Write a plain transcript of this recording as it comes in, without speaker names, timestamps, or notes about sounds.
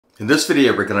In this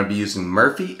video, we're going to be using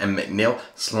Murphy and McNeil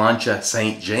Slainte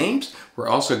St. James. We're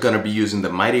also going to be using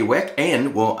the Mighty Weck,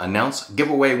 and we'll announce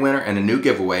giveaway winner and a new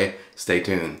giveaway. Stay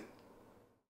tuned.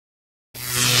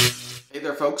 Hey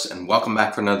there folks, and welcome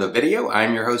back for another video.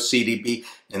 I'm your host CDB,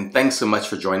 and thanks so much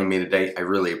for joining me today. I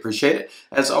really appreciate it.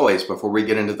 As always, before we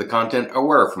get into the content, a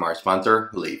word from our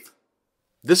sponsor, Leaf.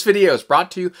 This video is brought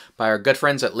to you by our good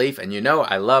friends at Leaf, and you know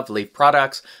I love Leaf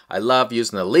products. I love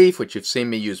using the Leaf, which you've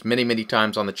seen me use many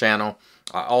times on the channel.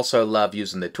 I also love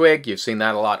using the Twig. You've seen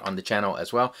that a lot on the channel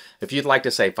as well. If you'd like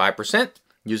to save 5%,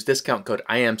 use discount code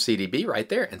IAMCDB right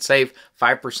there and save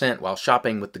 5% while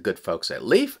shopping with the good folks at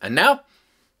Leaf. And now,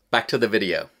 back to the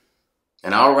video.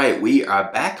 And all right, we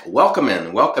are back. Welcome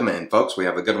in, folks. We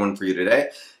have a good one for you today.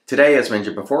 Today, as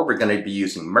mentioned before, we're going to be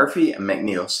using Murphy and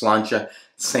McNeil Slainte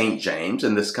St. James,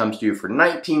 and this comes to you for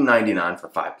 $19.99 for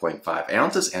 5.5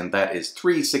 ounces, and that is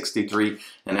 $3.63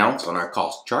 an ounce on our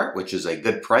cost chart, which is a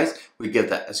good price. We give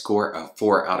that a score of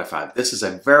 4 out of 5. This is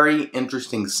a very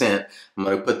interesting scent. I'm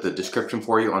going to put the description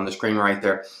for you on the screen right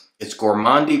there. It's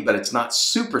gourmandy, but it's not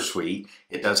super sweet.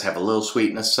 It does have a little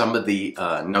sweetness. Some of the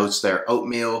notes there,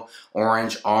 oatmeal,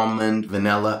 orange, almond,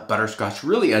 vanilla, butterscotch,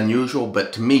 really unusual,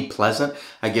 but to me pleasant.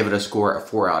 I give it a score of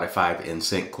 4 out of 5 in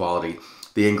scent quality.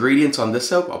 The ingredients on this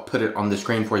soap, I'll put it on the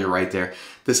screen for you right there.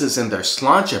 This is in their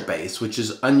Slainte base, which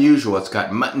is unusual. It's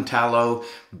got mutton tallow,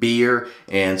 beer,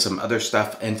 and some other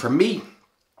stuff. And for me,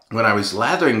 when I was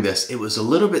lathering this, it was a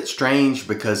little bit strange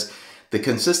because the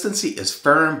consistency is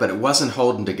firm, but it wasn't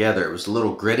holding together. It was a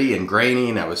little gritty and grainy,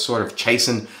 and I was sort of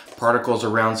chasing particles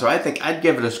around. So I think I'd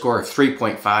give it a score of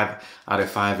 3.5 out of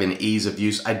 5 in ease of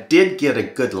use. I did get a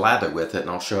good lather with it, and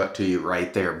I'll show it to you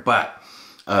right there. But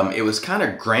it was kind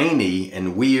of grainy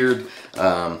and weird.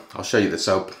 I'll show you the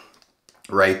soap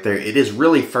right there. It is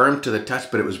really firm to the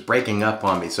touch, but it was breaking up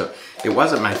on me. So it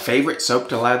wasn't my favorite soap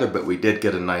to lather, but we did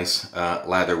get a nice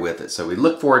lather with it. So we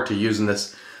look forward to using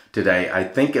this today. I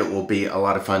think it will be a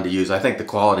lot of fun to use. I think the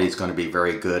quality is going to be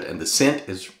very good, and the scent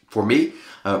is, for me,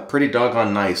 pretty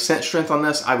doggone nice. Scent strength on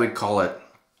this, I would call it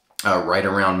right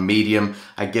around medium.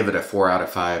 I give it a 4 out of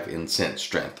 5 in scent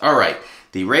strength. All right,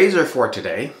 the razor for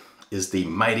today is the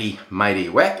Mighty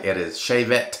Weck. It is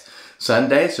Shavette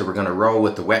Sunday, so we're going to roll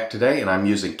with the Weck today, and I'm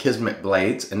using Kismet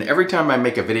blades. And every time I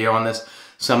make a video on this,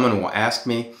 someone will ask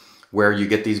me where you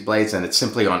get these blades, and it's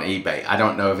simply on eBay. I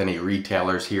don't know of any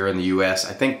retailers here in the US.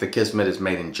 I think the Kismet is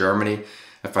made in Germany,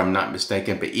 if I'm not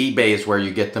mistaken, but eBay is where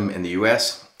you get them in the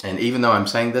US. And even though I'm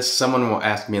saying this, someone will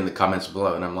ask me in the comments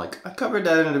below, and I'm like, I covered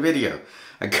that in the video.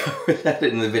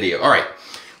 All right,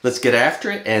 let's get after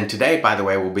it. And today, by the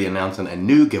way, we'll be announcing a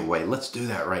new giveaway. Let's do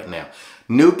that right now.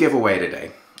 New giveaway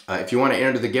today. If you want to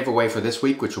enter the giveaway for this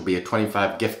week, which will be a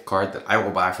 25 gift card that I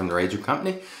will buy from the Razor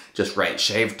Company, just write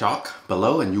Shave Talk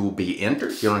below and you will be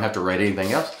entered. You don't have to write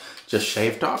anything else, just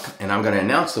Shave Talk. And I'm going to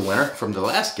announce the winner from the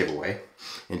last giveaway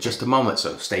in just a moment,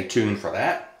 so stay tuned for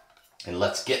that. And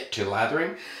let's get to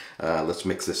lathering. Let's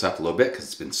mix this up a little bit because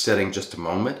it's been sitting just a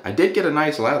moment. I did get a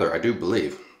nice lather, I do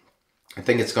believe. I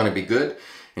think it's going to be good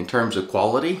in terms of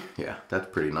quality. Yeah,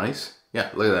 that's pretty nice. Yeah,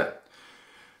 look at that.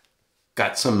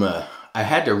 Got some, I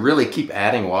had to really keep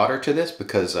adding water to this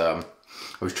because I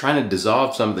was trying to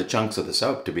dissolve some of the chunks of the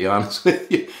soap, to be honest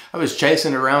with you. I was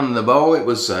chasing around in the bowl. It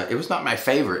was not my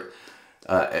favorite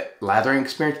lathering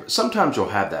experience, but sometimes you'll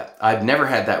have that. I've never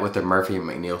had that with the Murphy and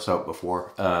McNeil soap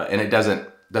before, and it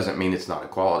doesn't mean it's not a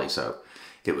quality soap.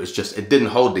 It was just, it didn't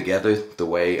hold together the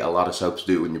way a lot of soaps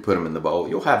do when you put them in the bowl.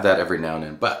 You'll have that every now and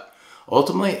then, but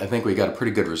ultimately, I think we got a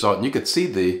pretty good result. And you could see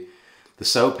the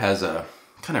soap has a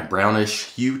kind of brownish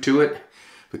hue to it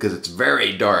because it's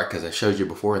very dark, as I showed you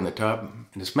before in the tub.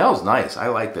 And it smells nice. I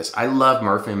like this. I love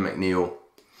Murphy and McNeil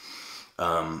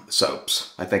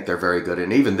soaps. I think they're very good.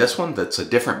 And even this one, that's a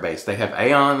different base. They have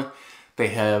Aeon, they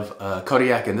have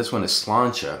Kodiak, and this one is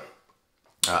Slainte.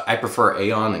 I prefer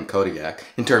Aeon and Kodiak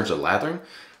in terms of lathering,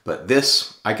 but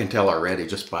this, I can tell already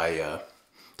just by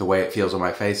the way it feels on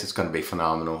my face, it's going to be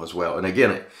phenomenal as well. And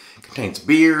again, it contains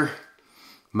beer,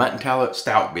 mutton tallow,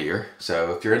 stout beer.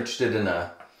 So if you're interested in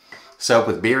a soap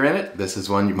with beer in it, this is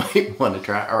one you might want to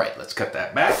try. All right, let's cut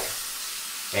that back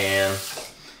and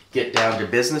get down to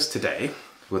business today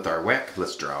with our Weck.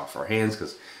 Let's draw off our hands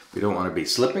because we don't want to be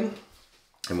slipping,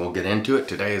 and we'll get into it.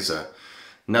 Today is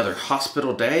another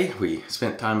hospital day. We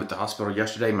spent time at the hospital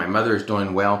yesterday. My mother is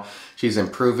doing well. She's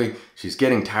improving. She's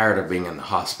getting tired of being in the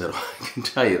hospital. I can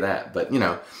tell you that. But, you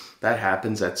know, that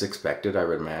happens. That's expected, I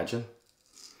would imagine.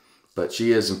 But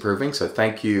she is improving. So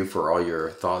thank you for all your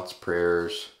thoughts,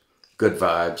 prayers, good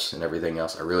vibes, and everything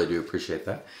else. I really do appreciate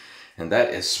that. And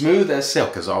that is smooth as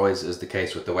silk, as always is the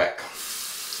case with the Weck.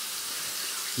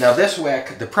 Now this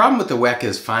Weck, the problem with the Weck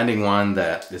is finding one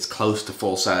that is close to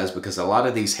full size, because a lot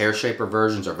of these hair shaper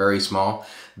versions are very small.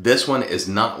 This one is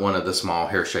not one of the small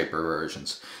hair shaper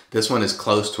versions. This one is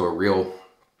close to a real,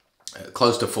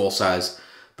 close to full size.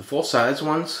 The full size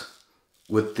ones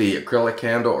with the acrylic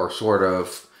handle are sort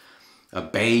of a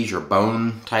beige or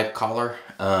bone type color,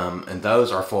 and those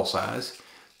are full size.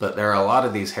 But there are a lot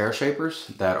of these hair shapers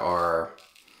that are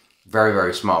very,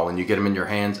 very small when you get them in your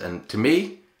hands, and to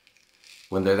me,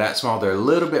 when they're that small, they're a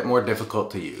little bit more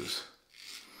difficult to use.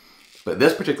 But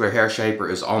this particular hair shaper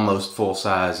is almost full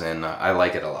size, and I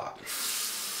like it a lot.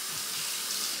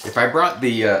 If I brought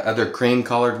the other cream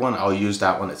colored one, I'll use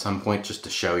that one at some point just to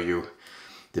show you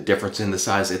the difference in the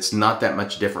size. It's not that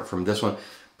much different from this one,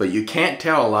 but you can't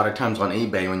tell a lot of times on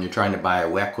eBay when you're trying to buy a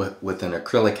Weck with an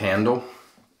acrylic handle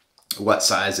what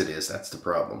size it is. That's the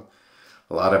problem.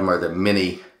 A lot of them are the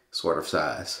mini sort of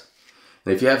size.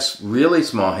 And if you have really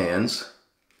small hands,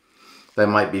 that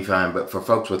might be fine, but for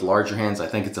folks with larger hands, I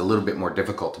think it's a little bit more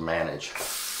difficult to manage.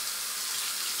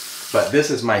 But this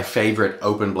is my favorite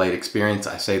open blade experience.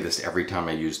 I say this every time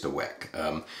I use the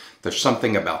Weck. There's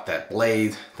something about that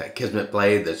blade, that Kismet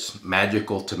blade, that's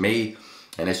magical to me,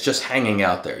 and it's just hanging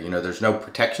out there. You know, there's no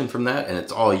protection from that, and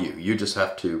it's all you. You just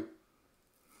have to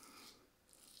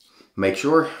make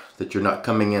sure that you're not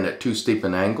coming in at too steep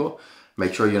an angle.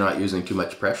 Make sure you're not using too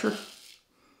much pressure.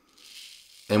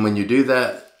 And when you do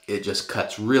that, it just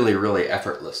cuts really, really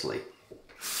effortlessly.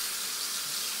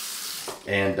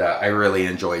 And I really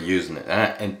enjoy using it.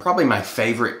 And probably my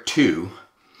favorite too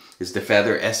is the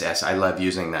Feather SS. I love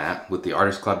using that with the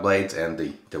Artist Club blades and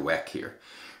the Weck here.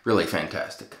 Really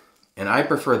fantastic. And I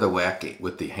prefer the Weck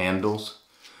with the handles.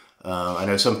 I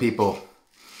know some people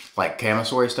like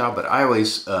Camisori style, but I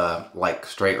always like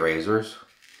straight razors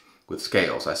with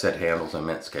scales. I said handles, I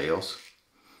meant scales.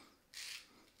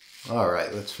 All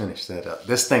right, let's finish that up.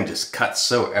 This thing just cuts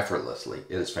so effortlessly.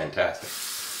 It is fantastic.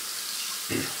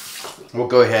 We'll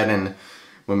go ahead and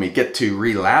when we get to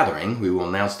relathering, we will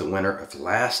announce the winner of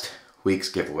last week's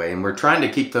giveaway. And we're trying to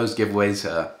keep those giveaways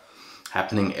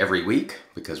happening every week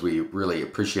because we really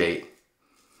appreciate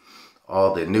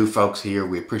all the new folks here.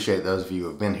 We appreciate those of you who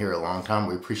have been here a long time.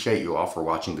 We appreciate you all for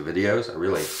watching the videos. I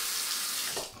really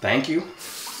thank you.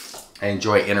 I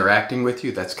enjoy interacting with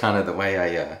you. That's kind of the way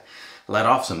I let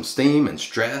off some steam and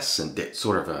stress and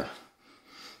sort of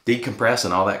decompress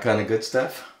and all that kind of good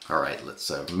stuff. All right,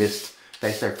 let's Misc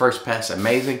face their first pass.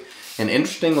 Amazing. And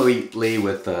interestingly,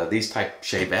 with these type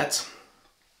shavettes,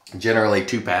 generally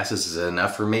 2 passes is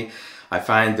enough for me. I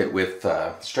find that with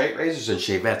straight razors and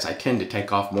shavettes, I tend to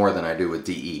take off more than I do with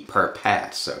DE per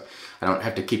pass. So I don't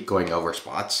have to keep going over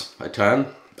spots a ton.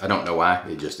 I don't know why,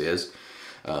 it just is.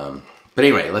 But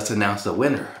anyway, let's announce the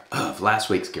winner of last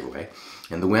week's giveaway.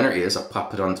 And the winner is, I'll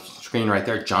pop it on the screen right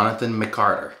there, Jonathan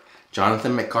McCarter.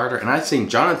 Jonathan McCarter, and I've seen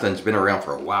Jonathan's been around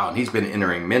for a while, and he's been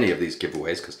entering many of these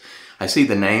giveaways because I see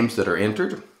the names that are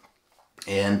entered.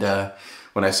 And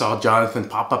when I saw Jonathan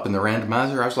pop up in the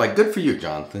randomizer, I was like, good for you,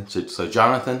 Jonathan. So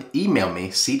Jonathan, email me,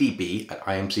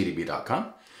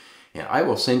 cdb@imcdb.com, and I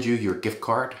will send you your gift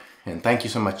card. And thank you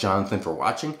so much, Jonathan, for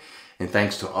watching. And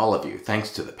thanks to all of you.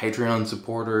 Thanks to the Patreon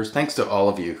supporters. Thanks to all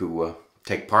of you who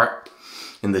take part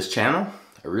in this channel.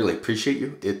 I really appreciate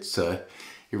you. It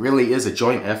really is a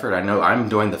joint effort. I know I'm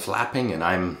doing the flapping and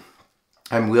I'm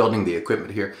wielding the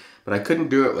equipment here, but I couldn't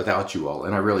do it without you all,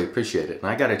 and I really appreciate it. And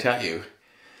I gotta tell you,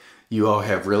 you all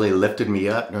have really lifted me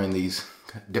up during these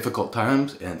difficult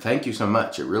times, and thank you so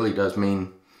much. It really does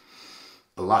mean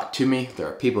a lot to me. There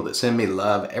are people that send me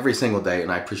love every single day,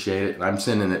 and I appreciate it, and I'm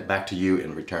sending it back to you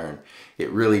in return.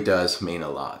 It really does mean a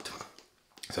lot.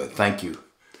 So thank you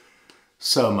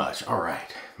so much. All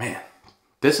right, man,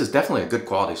 this is definitely a good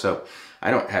quality soap.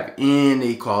 I don't have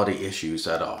any quality issues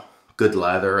at all. Good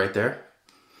lather right there.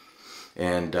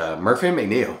 And Murphy &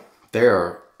 McNeil,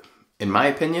 they're, in my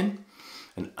opinion,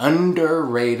 an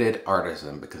underrated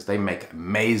artisan because they make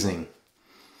amazing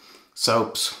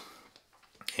soaps.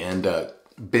 And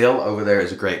Bill over there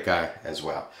is a great guy as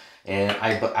well. And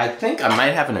I think I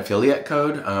might have an affiliate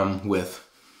code with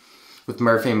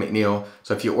Murphy & McNeil.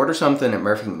 So if you order something at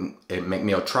Murphy &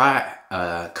 McNeil, try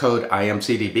code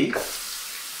IAMCDB.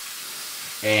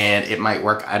 And it might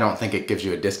work. I don't think it gives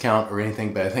you a discount or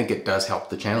anything, but I think it does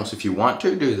help the channel. So if you want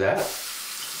to do that,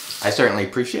 I certainly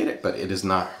appreciate it, but it is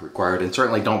not required. And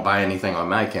certainly don't buy anything on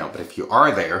my account. But if you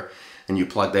are there and you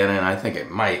plug that in, I think it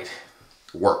might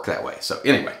work that way. So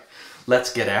anyway,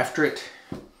 let's get after it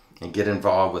and get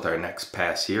involved with our next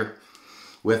pass here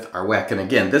with our Weck. And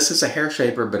again, this is a hair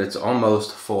shaper, but it's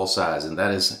almost full size. And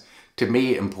that is, to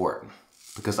me, important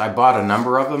because I bought a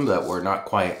number of them that were not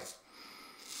quite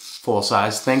full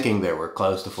size, thinking they were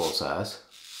close to full size.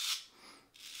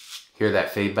 Hear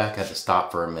that feedback? I had to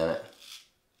stop for a minute.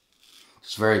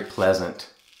 It's very pleasant.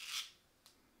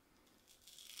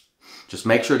 Just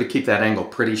make sure to keep that angle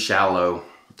pretty shallow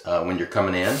when you're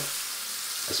coming in,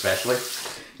 especially.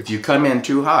 If you come in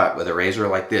too hot with a razor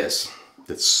like this,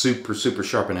 that's super, super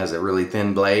sharp and has a really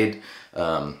thin blade,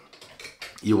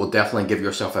 you will definitely give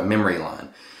yourself a memory line.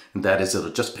 And that is,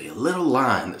 it'll just be a little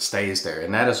line that stays there.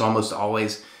 And that is almost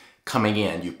always coming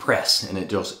in. You press and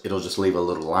it'll just leave a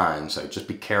little line. So just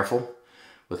be careful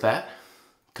with that.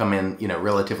 Come in, you know,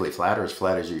 relatively flat or as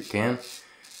flat as you can.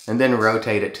 And then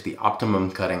rotate it to the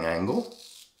optimum cutting angle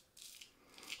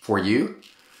for you.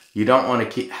 You don't want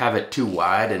to have it too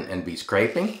wide and be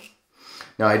scraping.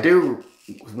 Now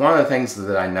one of the things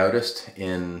that I noticed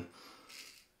in,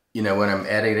 you know, when I'm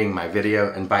editing my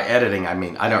video, and by editing I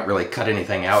mean I don't really cut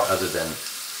anything out other than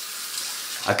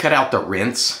I cut out the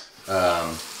rinse,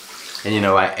 and you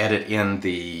know, I edit in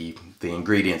the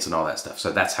ingredients and all that stuff.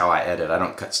 So that's how I edit. I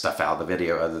don't cut stuff out of the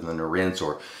video other than the rinse,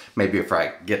 or maybe if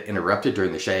I get interrupted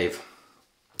during the shave.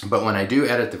 But when I do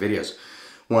edit the videos,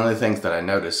 one of the things that I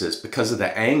notice is because of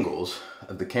the angles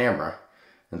of the camera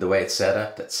and the way it's set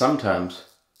up, that sometimes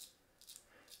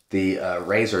the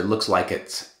razor looks like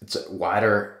it's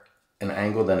wider an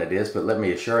angle than it is. But let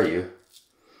me assure you,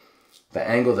 the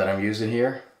angle that I'm using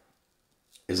here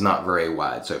is not very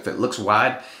wide. So if it looks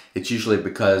wide, it's usually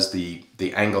because the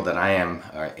angle that I am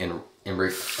in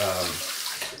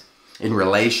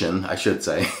relation, I should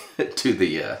say, to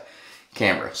the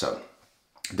camera. So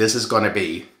this is going to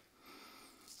be,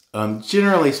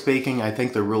 generally speaking, I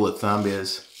think the rule of thumb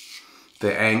is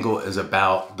the angle is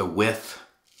about the width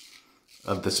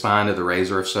of the spine of the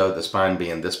razor, if so, the spine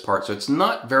being this part. So it's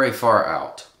not very far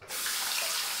out.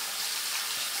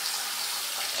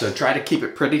 So try to keep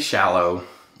it pretty shallow,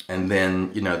 and then,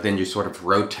 you know, then you sort of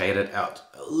rotate it out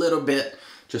a little bit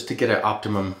just to get an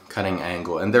optimum cutting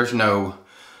angle. And there's no,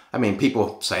 I mean, people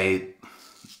will state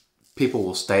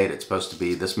it's supposed to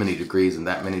be this many degrees and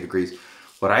that many degrees.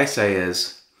 What I say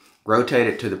is rotate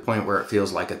it to the point where it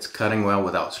feels like it's cutting well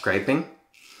without scraping,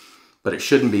 but it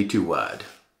shouldn't be too wide.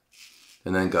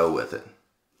 And then go with it.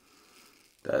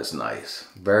 That's nice.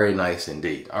 Very nice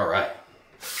indeed. All right.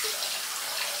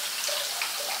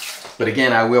 But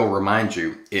again, I will remind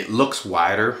you, it looks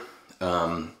wider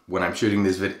when I'm shooting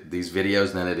these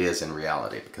videos than it is in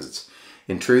reality, because it's,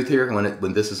 in truth here,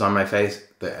 when this is on my face,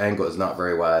 the angle is not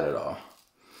very wide at all.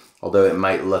 Although it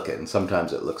might look it, and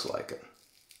sometimes it looks like it.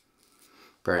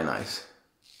 Very nice.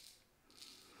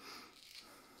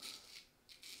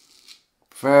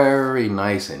 Very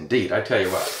nice indeed. I tell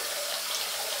you what,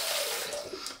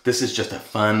 this is just a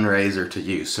fun razor to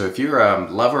use. So if you're a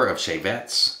lover of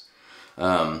shavettes,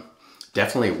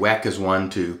 definitely Weck is one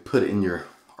to put in your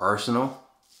arsenal.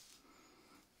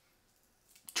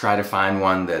 Try to find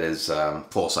one that is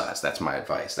full size. That's my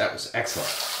advice. That was excellent.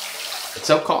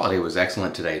 So quality was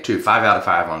excellent today too. 5 out of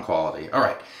 5 on quality. All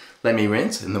right, let me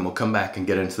rinse and then we'll come back and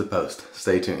get into the post.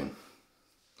 Stay tuned.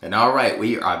 And all right,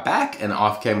 we are back, and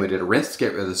off cam we did a rinse to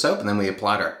get rid of the soap, and then we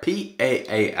applied our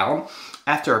PAA alum.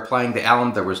 After applying the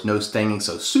alum, there was no stinging,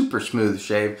 so super smooth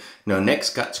shave. No nicks,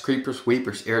 cuts, creepers,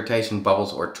 weepers, irritation,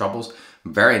 bubbles, or troubles.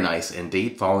 Very nice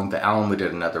indeed. Following the alum, we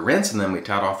did another rinse, and then we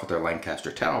towed off with our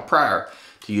Lancaster towel prior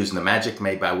to using the Magic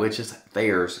Made by Witches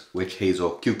Thayer's Witch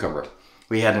Hazel Cucumber.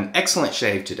 We had an excellent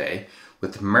shave today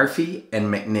with Murphy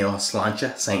and McNeil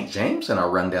Slainte St. James, and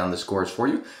I'll run down the scores for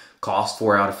you. Cost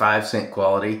 4 out of 5, scent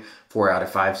quality 4 out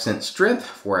of 5, scent strength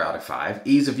 4 out of 5,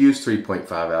 ease of use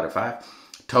 3.5 out of 5,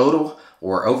 total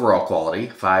or overall quality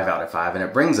 5 out of 5, and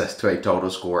it brings us to a total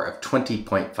score of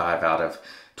 20.5 out of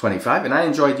 25. And I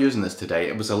enjoyed using this today.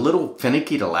 It was a little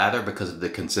finicky to lather because of the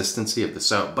consistency of the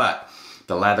soap, but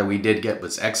the lather we did get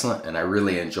was excellent, and I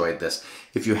really enjoyed this.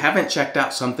 If you haven't checked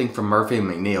out something from Murphy and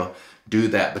McNeil, do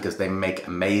that, because they make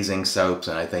amazing soaps,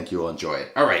 and I think you'll enjoy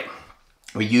it. All right.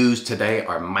 We used today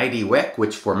our Mighty Weck,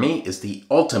 which for me is the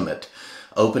ultimate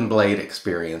open blade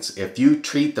experience. If you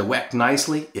treat the Weck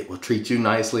nicely, it will treat you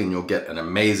nicely, and you'll get an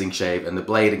amazing shave. And the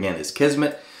blade, again, is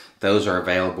Kismet. Those are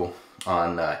available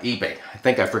on eBay. I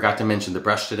think I forgot to mention the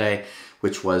brush today,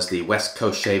 which was the West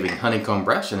Coast Shaving Honeycomb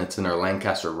brush, and it's in our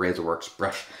Lancaster Razorworks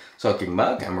brush soaking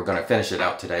mug. And we're going to finish it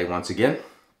out today once again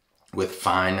with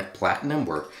fine platinum.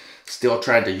 We're still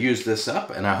trying to use this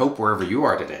up, and I hope wherever you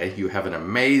are today, you have an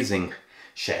amazing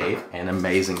shave and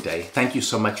amazing day. Thank you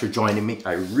so much for joining me.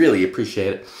 I really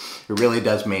appreciate it. It really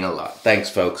does mean a lot. Thanks,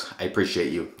 folks. I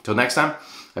appreciate you. Till next time,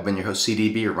 I've been your host,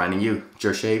 CDB, reminding you, it's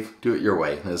your shave, do it your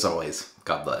way. And as always,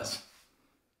 God bless.